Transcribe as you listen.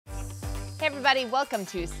everybody, welcome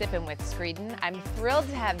to Sippin with Screeden. I'm thrilled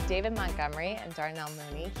to have David Montgomery and Darnell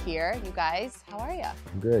Mooney here. You guys, how are you?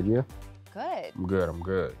 I'm good, you? Good. I'm good, I'm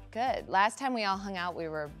good. Good. Last time we all hung out, we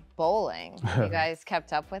were bowling. You guys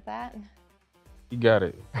kept up with that? You got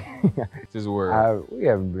it. Just word. We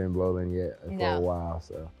haven't been bowling yet for No. a while,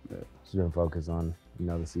 so just been focused on,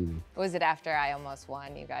 the season. Was it after I almost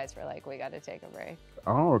won? You guys were like, we got to take a break.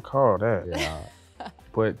 I don't recall that. Yeah.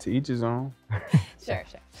 But to each his own. Sure.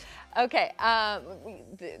 Okay,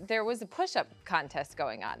 there was a push-up contest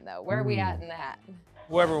going on, though. Where are we at in that?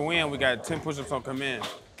 Whoever win, we got 10 push-ups on command.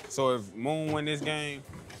 So if Moon win this game,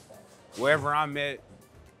 wherever I'm at,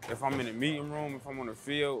 if I'm in a meeting room, if I'm on the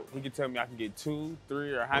field, he can tell me I can get 2,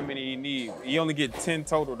 3, or how many he need. He only get 10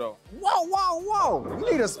 total, though. Whoa.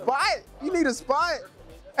 You need a spot? You need a spot?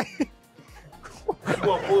 You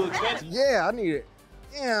want full extension? Yeah, I need it.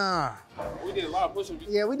 Yeah. We did a lot of push-ups.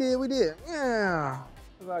 Yeah, we did. Yeah.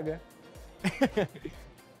 It's all good.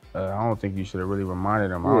 I don't think you should have really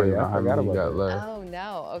reminded him. I Yeah, don't even know I how forgot many you about got that. left. Oh,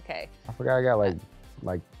 no, okay. I forgot I got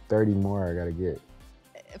like 30 more I gotta get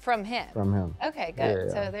From him? from him. Okay, good.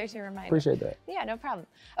 Yeah. So there's your reminder. Appreciate that. Yeah, no problem.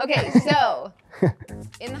 Okay, so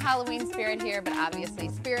in the Halloween spirit here, but obviously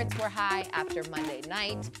spirits were high after Monday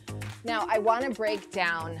night. Now, I want to break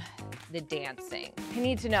down the dancing. I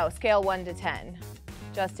need to know, scale 1 to 10.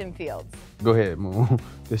 Justin Fields. Go ahead, Moon.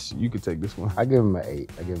 You could take this one. I give him an 8.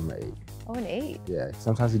 Oh, an 8. Yeah,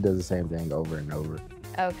 sometimes he does the same thing over and over,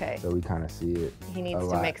 Okay. so we kind of see it. He needs a to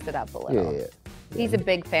lot. mix it up a little. Yeah. He's a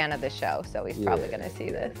big fan of the show, so he's probably Yeah. going to see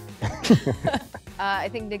this. I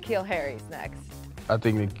think Nikhil Harry's next. I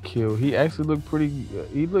think Nikhil, he actually looked pretty good.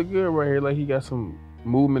 He looked good right here. Like he got some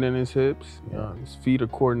movement in his hips. His feet are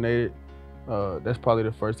coordinated. That's probably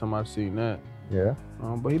the first time I've seen that. Yeah.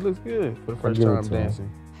 But he looks good for the first give it time to him.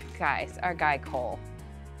 dancing. Guys, our guy Cole.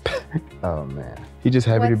 Oh man. He just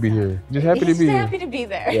happy to What's be that? here. Just happy to He's be just here. happy to be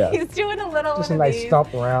there. Yeah. He's doing a little Just one a of nice these.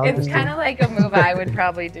 stomp around. It's kind of like a move I would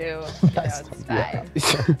probably do. It's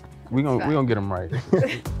fine. we gonna get him right.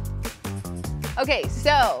 Okay,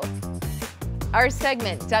 so our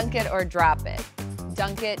segment, Dunk It or Drop It.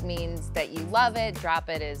 Dunk it means that you love it. Drop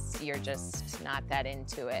it is you're just not that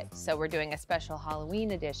into it. So we're doing a special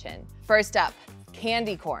Halloween edition. First up,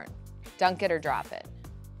 candy corn. Dunk it or drop it.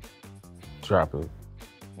 Drop it.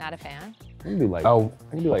 Not a fan? I can do like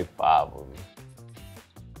 5 of them.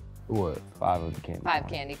 What? 5 of the candy. 5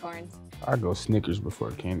 corn. candy corns. I go Snickers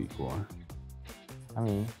before candy corn. I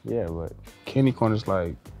mean, yeah, but Candy corn is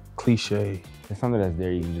like cliche. it's something that's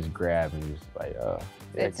there you can just grab and just like, yeah,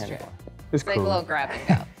 It's candy true. corn. It's It's like a cool. little grab and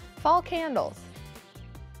go. Fall candles.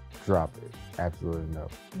 Drop it. Absolutely no.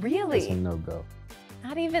 Really? It's a no-go.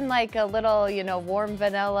 Not even like a little, warm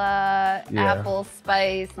vanilla, Yeah. apple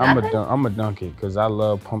spice, I'm nothing? a dunk it because I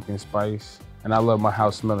love pumpkin spice and I love my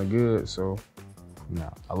house smelling good. So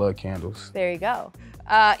No. I love candles. There you go.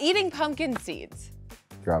 Eating pumpkin seeds.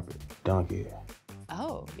 Drop it. Dunk it.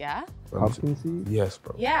 Oh, yeah? Pumpkin seeds? Yes,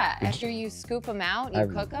 bro. Yeah, after you scoop them out, you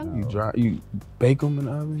cook them? You bake them in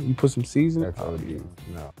the oven. You put some seasoning. That's OD.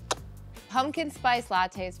 No. Pumpkin spice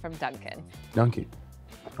lattes from Dunkin. Dunk it.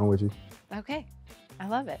 I'm with you. Okay, I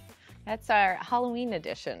love it. That's our Halloween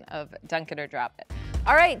edition of Dunk It or Drop It.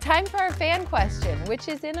 All right, time for our fan question, which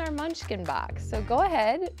is in our Munchkin box. So go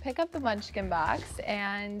ahead, pick up the Munchkin box,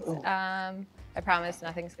 and I promise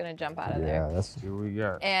nothing's gonna jump out of there. Yeah, that's See what we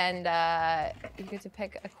got. And you get to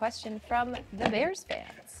pick a question from the Bears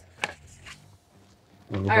fans.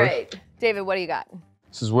 All right, David, what do you got?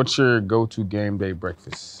 This is what's your go-to game day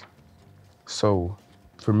breakfast? So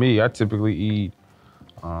for me, I typically eat,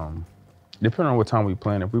 depending on what time we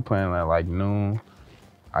playing. If we playing at like noon,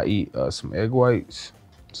 I eat some egg whites,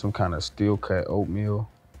 some kind of steel cut oatmeal,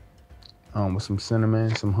 with some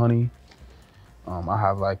cinnamon, some honey. I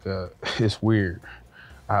have like it's weird.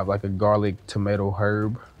 I have like a garlic tomato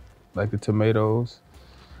herb, like the tomatoes,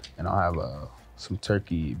 and I'll have some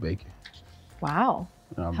turkey bacon. Wow,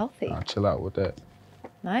 And healthy. I'll chill out with that.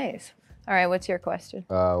 Nice. All right, what's your question?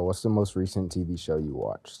 What's the most recent TV show you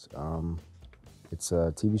watched? It's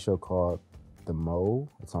a TV show called The Mole.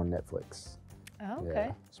 It's on Netflix. Oh, okay.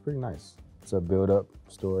 Yeah, it's pretty nice. It's a build-up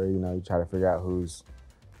story. You try to figure out who's,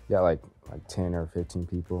 you got like 10 or 15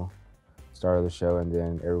 people. Start of the show, and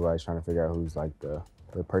then everybody's trying to figure out who's like the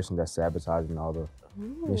person that's sabotaging all the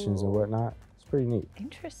missions and whatnot. It's pretty neat.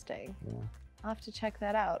 Interesting. Yeah. I'll have to check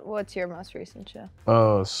that out. What's your most recent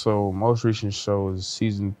show? So most recent show is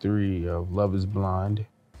season 3 of Love is Blind.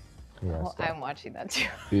 Yeah, Well, so I'm watching that too.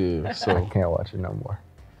 Yeah, I so can't watch it no more.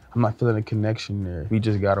 I'm not feeling a connection there. We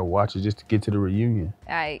just gotta watch it just to get to the reunion.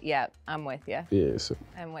 Yeah, I'm with you. Yeah, so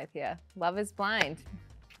I'm with you. Love is Blind.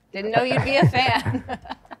 Didn't know you'd be a fan.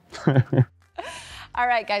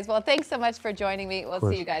 right, guys. Well, thanks so much for joining me. We'll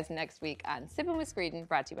see you guys next week on Sippin' with Screeden,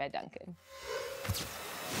 brought to you by Dunkin.